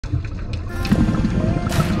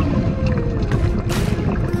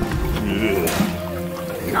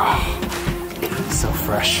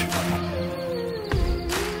fresh.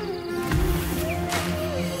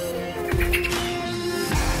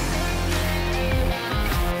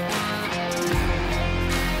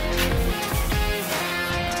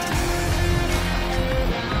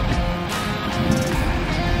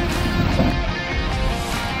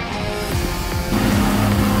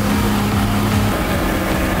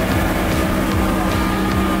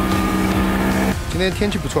 Today 今天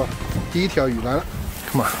天气不错，第一条鱼来了。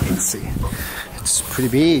Come on, let's see. It's pretty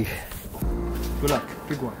big. Good luck,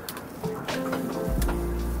 big one.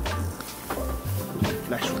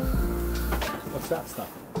 Flash one. What's that stuff?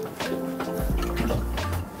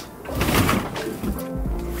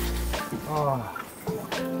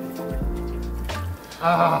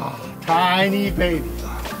 Tiny baby.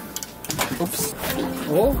 Oops.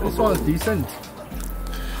 Oh, this one's decent.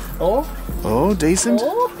 Oh, decent.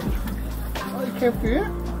 You can't feel it?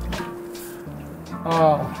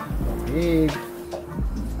 Big.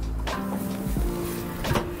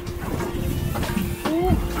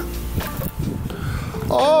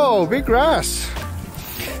 Oh, big grass.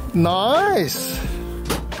 Nice.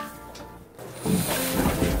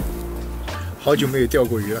 好久没有钓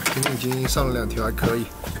过鱼了，今天已经上了2条，还可以。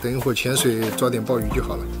等一会儿潜水抓点鲍鱼就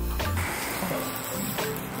好了。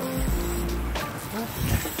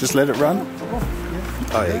Just let it run.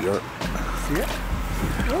 Oh, there you go. See it?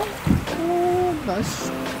 Oh,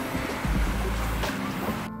 nice.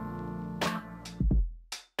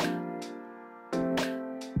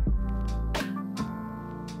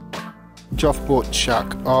 Joffboard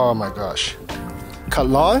shark. Oh my gosh. Cut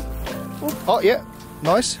line. Oh yeah,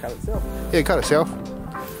 nice. Cut itself. Yeah, cut itself.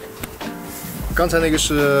 刚才那个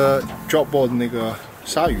是 dropboard 那个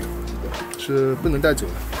鲨鱼，是不能带走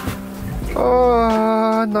的。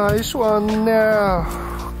Oh, nice one now.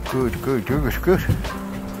 Good.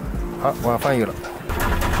 好，晚饭有了。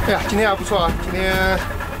哎呀，今天还不错啊！今天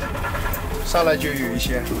上来就有一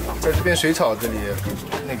些，在这边水草这里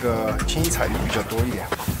那个青衣彩鱼比较多一点。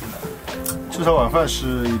至少晚饭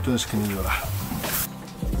是一顿是肯定有了。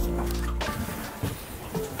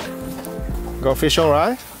Got fish on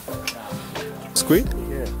right? Squid?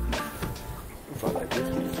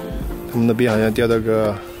 他们那边好像钓到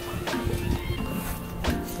个，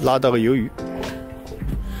拉到个鱿鱼。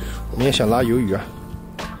我们也想拉鱿鱼啊。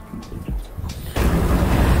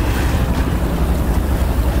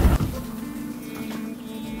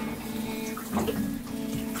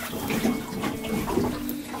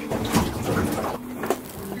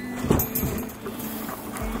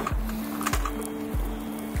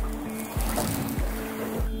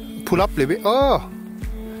Pull up a little bit. Oh,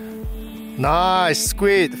 nice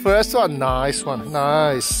squid. First one, nice one.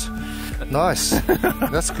 Nice.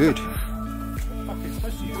 That's good.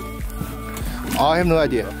 I have no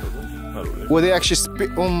idea. Were they actually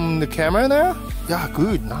spit on the camera there? Yeah,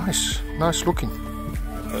 good. Nice looking.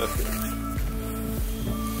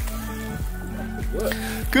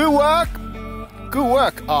 Good work.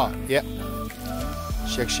 Ah, yeah.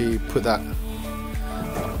 She actually put that.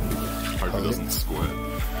 Hope it doesn't squirt.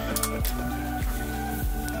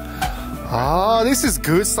 Ah, this is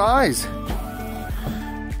good size.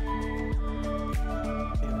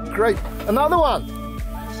 Great. Another one.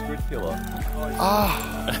 Squid killer.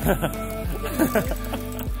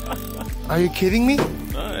 Are you kidding me?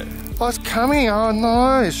 No. Oh, it's coming. Oh,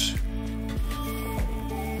 nice.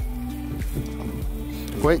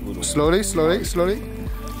 Wait, slowly.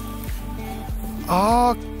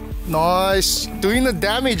 Oh, nice. Doing the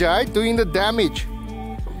damage, right? Doing the damage.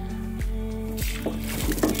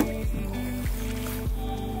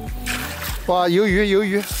 Wow, 鱿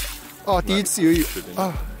鱼. Oh, 第一次鱿鱼.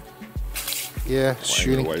 Oh. Yeah,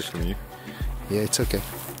 shooting. Away from you. Yeah, it's okay.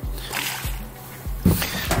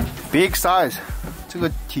 Big size. 这个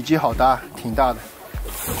体积好大，挺大的。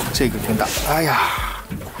这个更大。哎呀。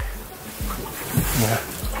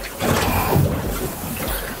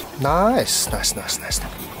Nice. Time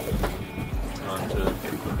to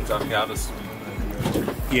duck out a swim.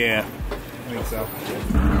 Yeah. I think so.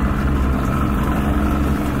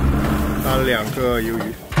 拉了2个鱿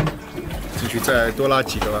鱼，争取再多拉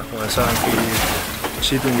几个吧，晚上可以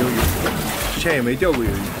吃一顿鱿鱼。之前也没钓过鱿鱼，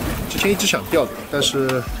之前一直想钓的，但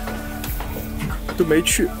是都没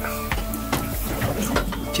去。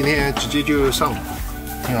今天直接就上了，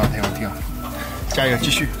挺好。加油，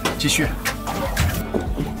继续。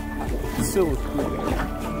Still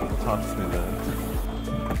tough with it.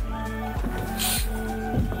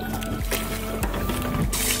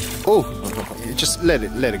 Oh, just let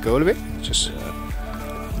it go a little bit.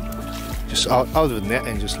 Just out of the net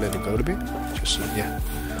and just let it go a little bit. Just yeah.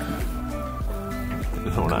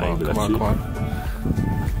 Come on.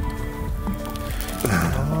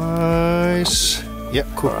 Nice. Yeah,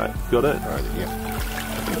 cool. All right, got it. All right, yeah.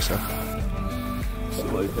 I think so.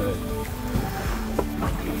 Still okay.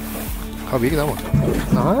 How big is that one?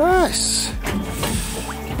 Nice.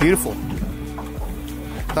 Beautiful.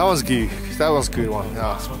 That was good. That was a good one.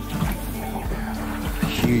 Yeah.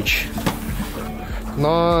 Huge.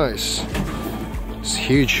 Nice. It's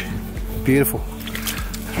huge. Beautiful.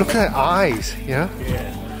 Look at that eyes, yeah?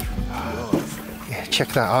 Yeah, check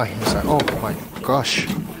that eye. It's like, oh my gosh.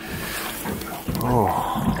 Oh.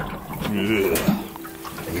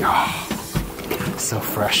 Yeah. So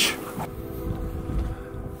fresh.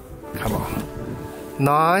 Come on.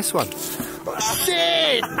 Nice one. Oh,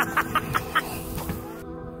 shit!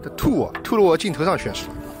 这吐了我镜头上全是。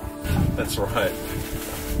 That's right.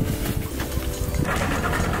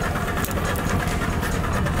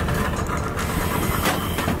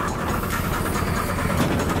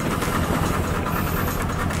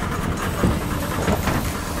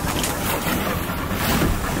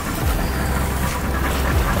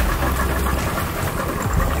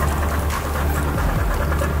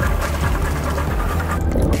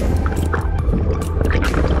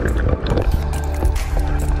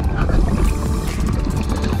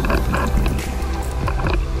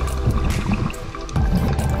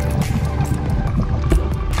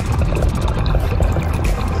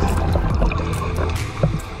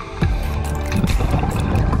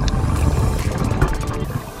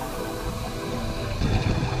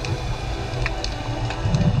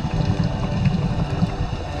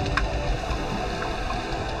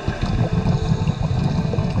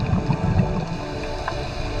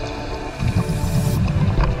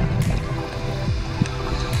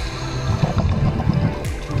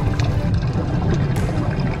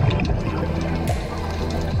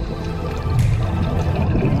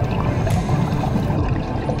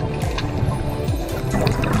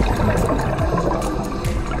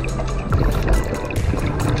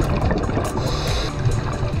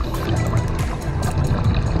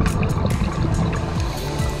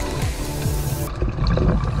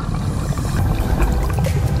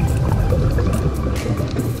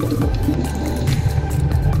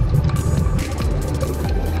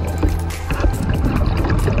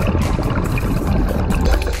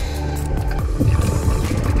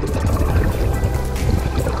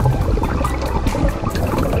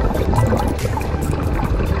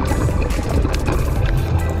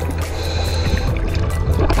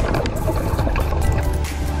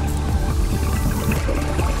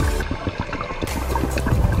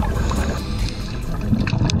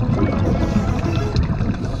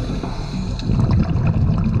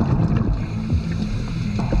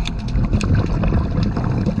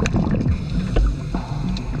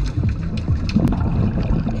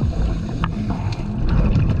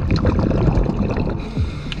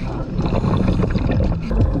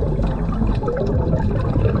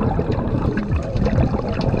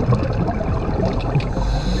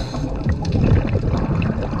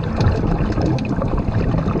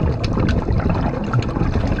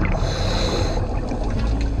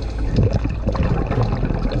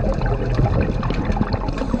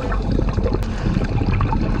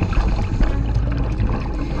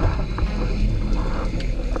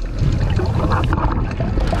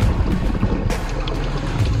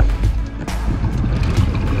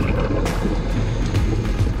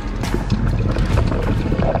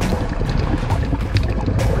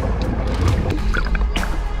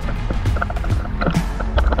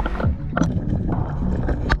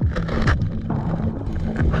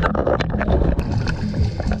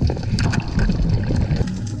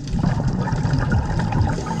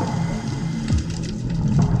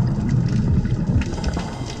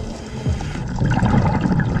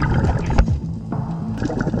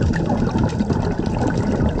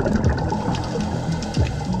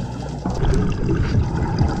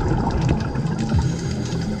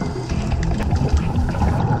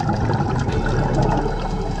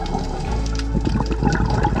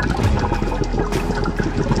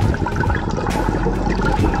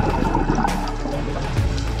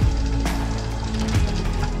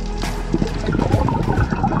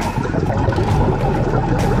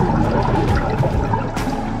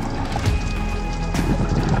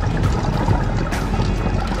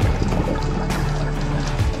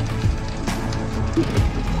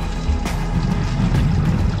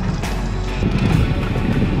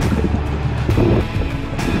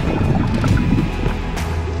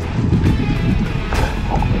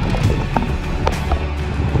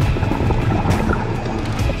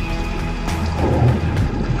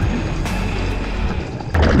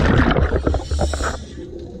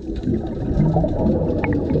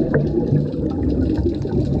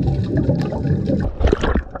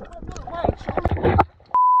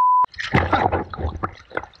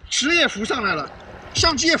 也浮上来了，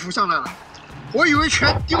相机也浮上来了，我以为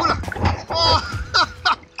全丢了，哦，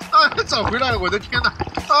哎，找回来了，我的天哪，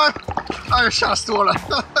哎呀，吓死我了，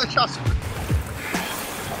吓死我了。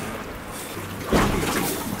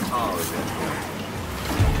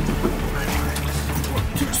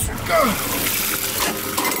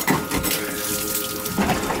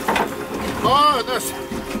哦，那是。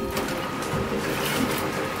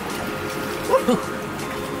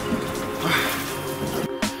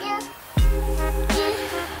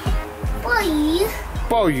鲍鱼。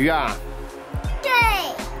鲍鱼啊？对。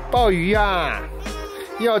鲍鱼呀？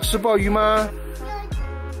要吃鲍鱼吗？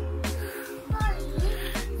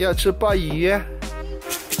要吃鲍鱼。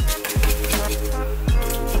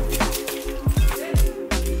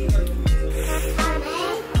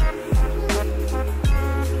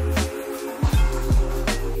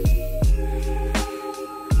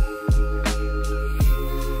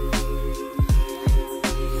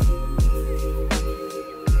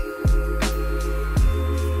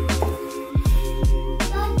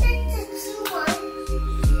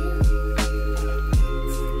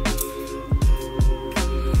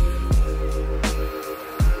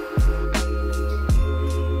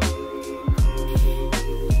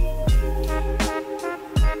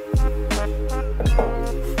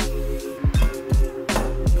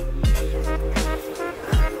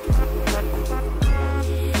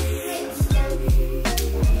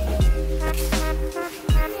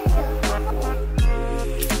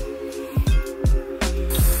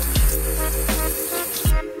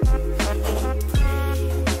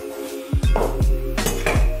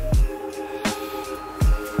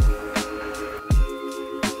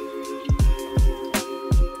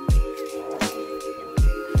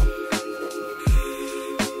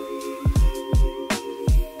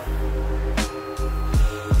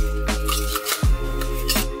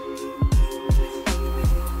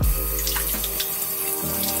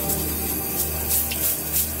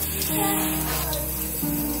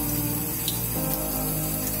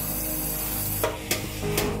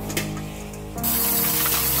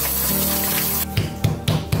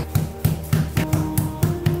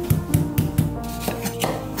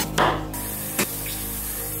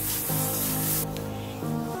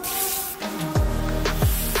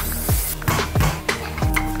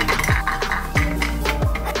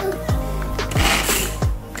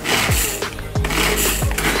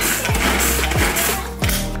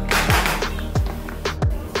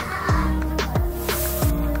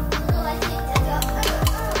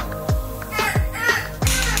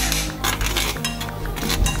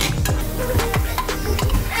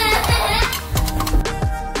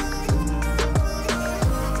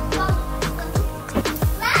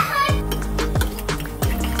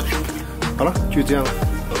好了，就这样了。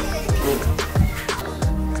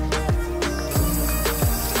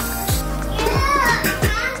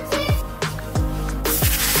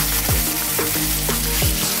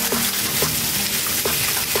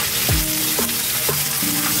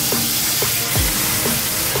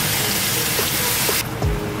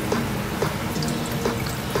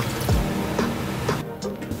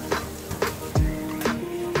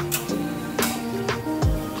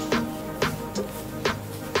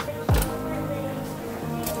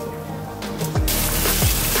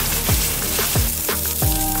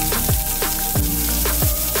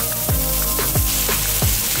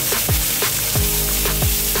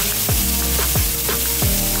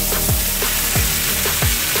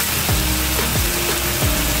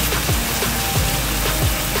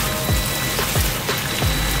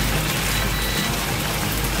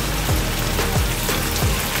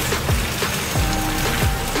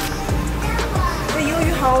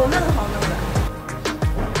好嫩好嫩的。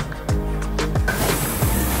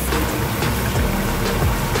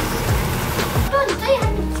哦，你这里还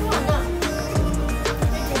没吃完呢。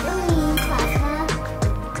用你把它。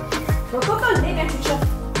狗狗到你那边去吃。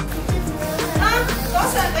啊，老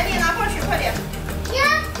沈，赶紧拿过去，快点。呀。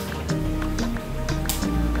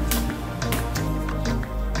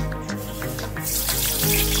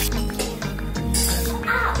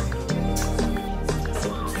啊！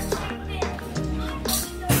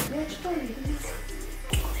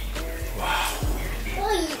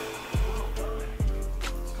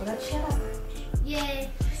我来切了。耶！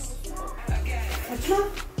好吃吗？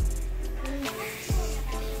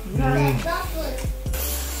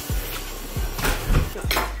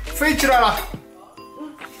飞起来了。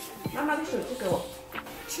妈妈的手机给我。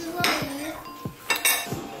吃过鱼。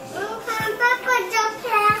看爸爸照片。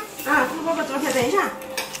啊，看爸爸照片，等一下。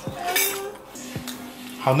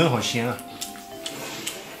好嫩好鲜啊！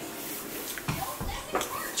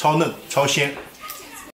超嫩超鲜。